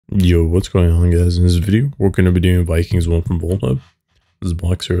Yo, what's going on, guys? In this video, we're going to be doing Vikings 1 from VulnHub. This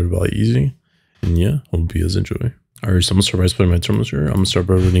block started about easy, and yeah, hope you guys enjoy. Alright, so I'm going to start by splitting my terminals here. I'm going to start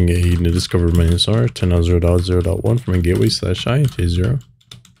by running a netdiscover -r 10.0.0.1 from a gateway /I to 0.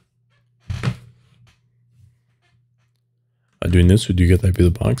 Doing this, we do get the IP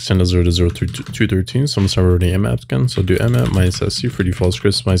of the box 10.0.0 through 213. So I'm going to start running nmaps again. So do nmap -sc for default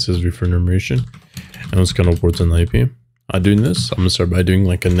scripts, -sv for enumeration, and it's going to words on the IP. Doing this, I'm going to start by doing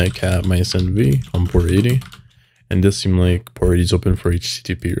like a netcat -nv on port 80. And this seems like port 80 is open for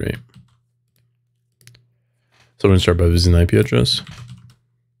HTTP, right? So I'm going to start by visiting the IP address.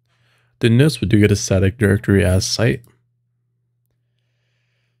 Doing this, we do get a static directory as site.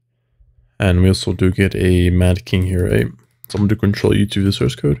 And we also do get a mad king here, right? So I'm going to control U to the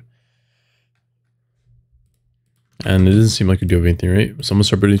source code. And it doesn't seem like we do have anything, right? So I'm going to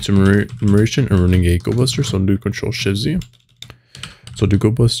start building some enumeration and running a gobuster. So I'm going to do control shift Z. So do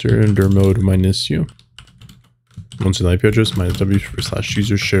gobuster and dir mode -u. Once in the IP address, -w for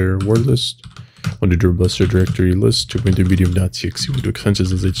 /user share word list. We'll do gobuster directory list 2.3 medium.txt. We'll do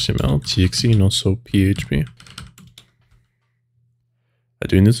extensions as HTML, TXT, and also PHP. By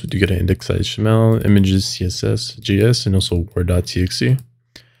doing this, we do get an index HTML, images, CSS, JS, and also word.txt.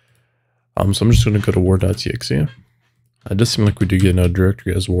 So I'm just going to go to word.txt. It does seem like we do get a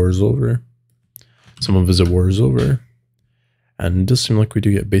directory as war is over. Someone visit war is over. And it does seem like we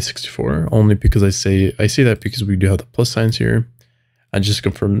do get base64 only because I say that because we do have the plus signs here. I just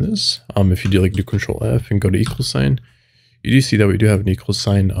confirm this. If you do like do control F and go to equal sign, you do see that we do have an equal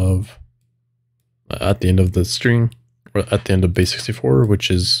sign of at the end of the string or at the end of base64,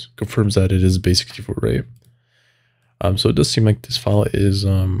 which is confirms that it is base64, right? So it does seem like this file is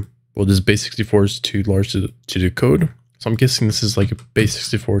well, this base64 is too large to decode. So I'm guessing this is like a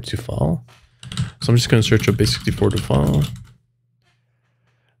base64 to file. So I'm just going to search up base64 to file.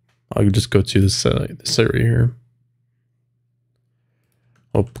 I'll just go to this site right here.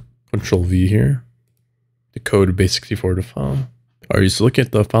 I'll control V here. Decode base64 to file. Alright, so looking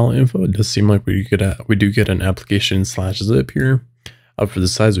at the file info, it does seem like we do get an application /zip here. For the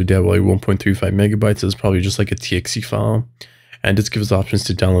size, we do have like 1.35 megabytes. It's probably just like a TXT file. And this gives us options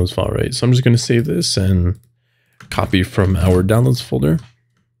to download this file, right? So I'm just going to save this and copy from our downloads folder.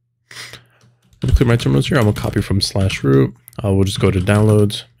 I'm going to clear my terminals here. I'm going to copy from /root. We'll just go to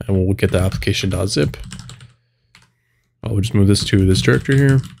downloads and we'll get the application.zip. We'll just move this to this directory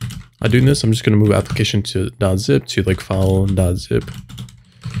here. Doing this, I'm just going to move application to .zip to like file.zip.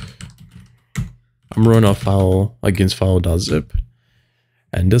 I'm running a file against file.zip.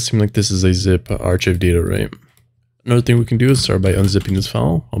 And it does seem like this is a zip archive data, right? Another thing we can do is start by unzipping this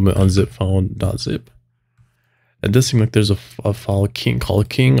file. I'm going to unzip file.zip. It does seem like there's a file called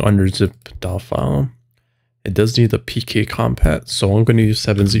king under zip.file. It does need the pk compat, so I'm going to use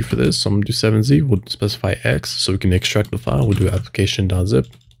 7z for this. So I'm going to do 7z. We'll specify x so we can extract the file. We'll do application.zip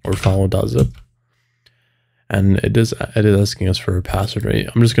or file.zip. And it is asking us for a password, right?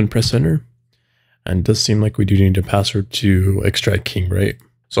 I'm just going to press enter. And it does seem like we do need a password to extract king, right?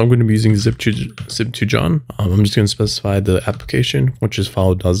 So I'm going to be using zip to John. I'm just going to specify the application, which is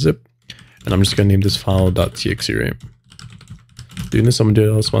file.zip. And I'm just going to name this file.txt, right? Doing this, I'm going to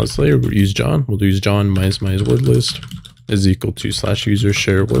do it else later. We'll use John. We'll use John minus word list is equal to /user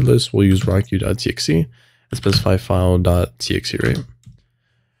share word list. We'll use rockU.txt and specify file.txt, right?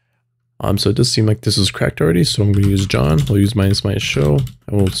 So it does seem like this is cracked already. So I'm going to use John. We'll use minus show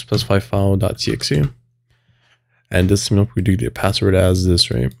and we'll specify file.txt. And this seems like we do get a password as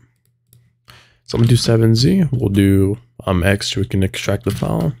this, right? So I'm going to do 7z. We'll do x so we can extract the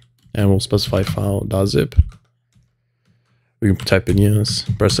file. And we'll specify file.zip. We can type in yes,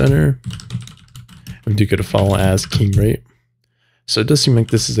 press enter. We do get a file as king, right? So it does seem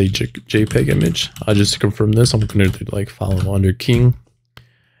like this is a JPEG image. Just to confirm this, I'm going to do like file under king.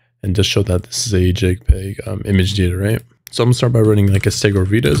 And just show that this is a JPEG image data, right? So I'm going to start by running like a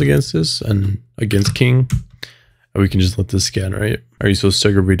stegoveritas against this and against king. And we can just let this scan, right? Alright, so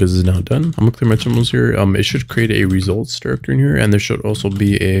stegoveritas is now done. I'm going to clear my terminals here. It should create a results directory in here. And there should also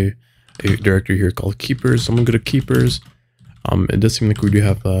be a directory here called keepers. So I'm going to go to keepers. It does seem like we do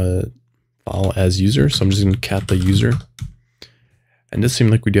have a file as user. So I'm just going to cat the user. And it does seem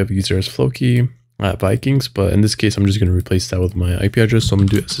like we do have a user as floki at Vikings. But in this case, I'm just going to replace that with my IP address. So I'm going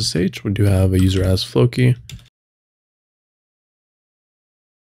to do SSH. We do have a user as floki.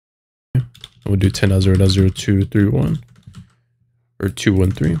 We'll do 10.0.0231 or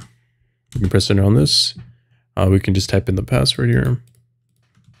 213. We can press enter on this. We can just type in the password here.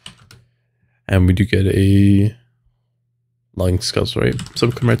 And we do get a logging skills, right? So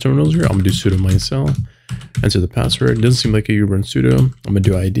I'm going to my terminals here. I'm going to do sudo -l enter the password. It doesn't seem like you run sudo. I'm gonna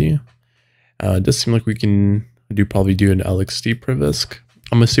do ID. It does seem like we can probably do an LXD previsk.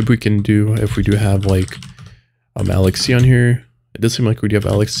 I'm gonna see if we can do, if we do have like LXC on here. It does seem like we do have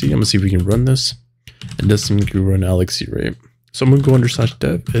LXC. I'm gonna see if we can run this. It does seem like we run LXC, right? So I'm gonna go under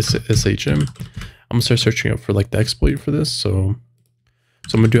 /dev shm. I'm gonna start searching up for like the exploit for this. So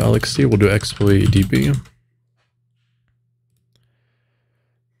I'm gonna do LXC. We'll do exploit db.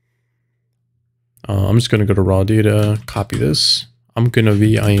 I'm just gonna go to raw data, copy this. I'm gonna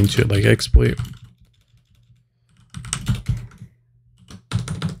VI into it like exploit.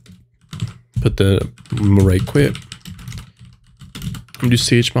 Put the right quit. I'm gonna do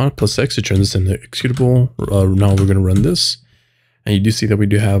chmod plus x to turn this into executable. Now we're gonna run this. And you do see that we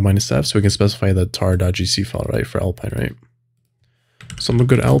do have -f, so we can specify the tar.gc file, right, for Alpine, right? So I'm gonna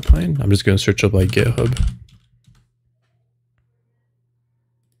go to Alpine. I'm just gonna search up like GitHub.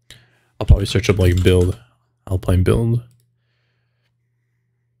 I'll probably search up like build, Alpine build.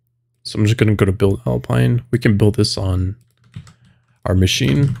 So I'm just gonna go to build Alpine. We can build this on our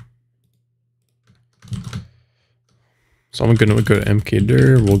machine. So I'm gonna go to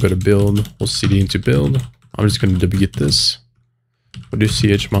mkdir, we'll go to build, we'll cd into build. I'm just gonna wget this. We'll do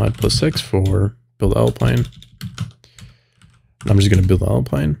chmod plus x for build Alpine. I'm just gonna build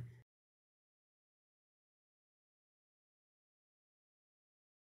Alpine.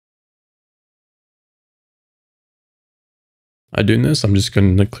 By doing this, I'm just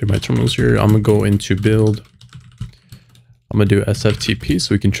gonna clear my terminals here. I'm gonna go into build. I'm gonna do sftp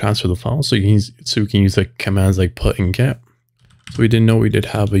so we can transfer the file. So we can use like commands like put and get. So we didn't know we did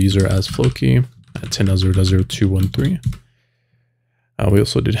have a user as floki at 10.0.0.213. We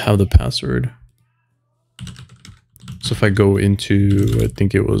also did have the password. So if I go into, I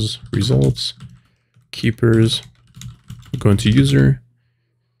think it was results, keepers, go into user.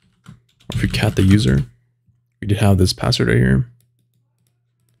 If we cat the user, we did have this password right here.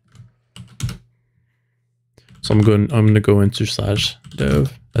 So I'm gonna go into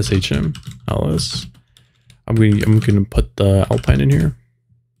 /dev shm ls. I'm gonna put the Alpine in here.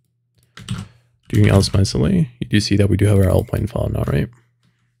 Doing else -la, you do see that we do have our Alpine file now, right?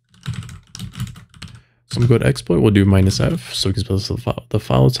 So I'm going to go to exploit. We'll do -f, so we can specify the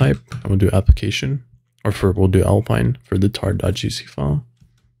file type, and we'll do application, or we'll do Alpine for the tar.gc file.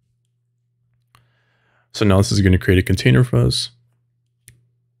 So now this is going to create a container for us.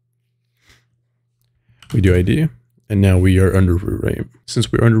 We do ID, and now we are under root, right? Since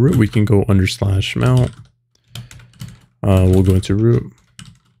we're under root, we can go under /mount. We'll go into root,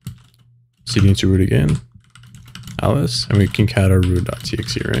 cd into root again, ls, and we can cat our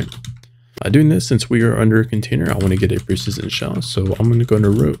root.txt, right? By doing this, since we are under a container, I want to get a persistent shell. So I'm going to go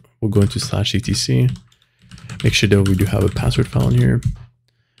under root. We'll go into /etc. Make sure that we do have a password file in here.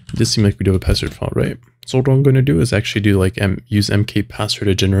 It does seem like we do have a password file, right? So what I'm going to do is actually do like use mkpassword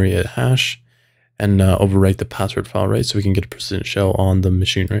to generate a hash and overwrite the password file, right? So we can get a persistent shell on the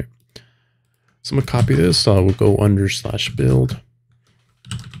machine, right? So I'm going to copy this. We'll go under /build.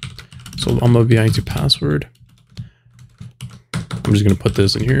 So I'm going to VI into password. I'm just going to put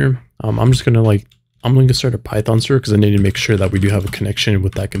this in here. I'm going to start a Python server because I need to make sure that we do have a connection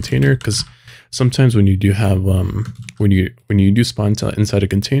with that container. Because sometimes when you do have, when you do spawn inside a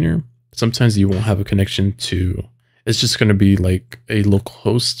container, sometimes you won't have a connection to, it's just going to be like a local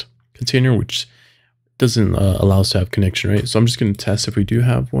host container, which doesn't allow us to have connection, right? So I'm just going to test if we do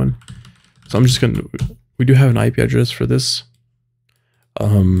have one. So we do have an IP address for this. So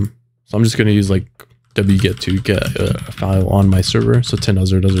I'm just going to use like wget to get a file on my server. So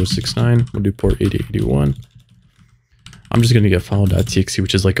 10.0.0.69, we'll do port 8081. I'm just going to get file.txt,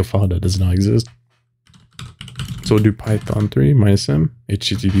 which is like a file that does not exist. So we'll do python 3 -m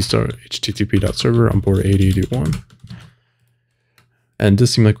http.server on port 8081. And it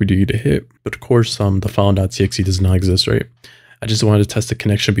does seem like we do get a hit, but of course the file.txt does not exist, right? I just wanted to test the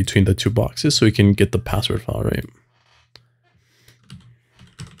connection between the two boxes so we can get the password file, right?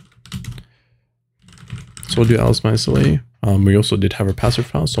 So we'll do ls -la. We also did have our password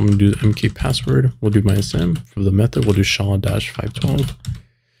file, so I'm going to do mkpassword. We'll do -m. For the method, we'll do sha-512.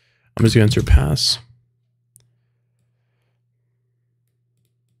 I'm just going to enter pass.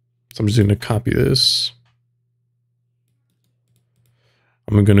 So I'm just going to copy this.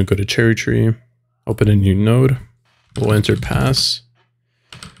 I'm going to go to cherry tree, open a new node. We'll enter pass.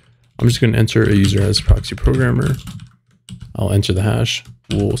 I'm just going to enter a user as proxy programmer. I'll enter the hash.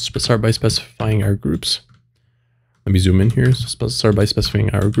 We'll start by specifying our groups. Let me zoom in here. So start by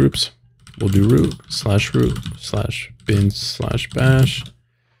specifying our groups. We'll do root/bin/bash.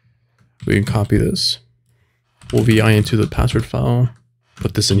 We can copy this. We'll VI into the password file.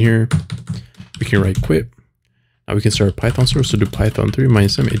 Put this in here. we can write quit. Now we can start a Python server. So do python 3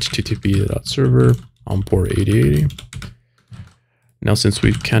 -m http.server on port 8080. Now since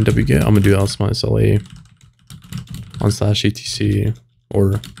we can't wget, I'm gonna do ls-la /etc,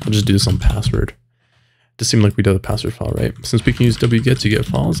 or I'll just do this on password. It seemed like we do the password file, right? Since we can use wget to get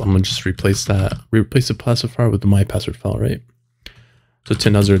files, I'm gonna just replace the password file with the my password file, right? So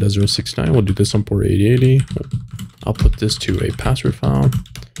 10.0.069, we'll do this on port 8080. I'll put this to a password file.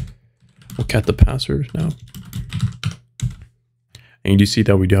 We'll cat the password now. And you do see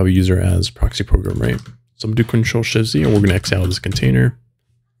that we do have a user as proxy program, right? So I'm gonna do Control-Shift-Z and we're gonna exit out of this container.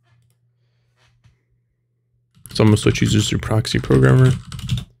 So I'm gonna switch users to proxy programmer.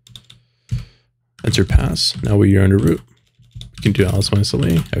 Enter pass. Now we are under root. We can do ls-la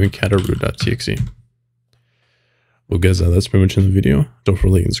having cat root.txt. Well guys, that's pretty much in the video. Don't forget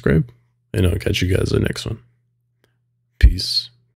to like and subscribe, and I'll catch you guys in the next one. Peace.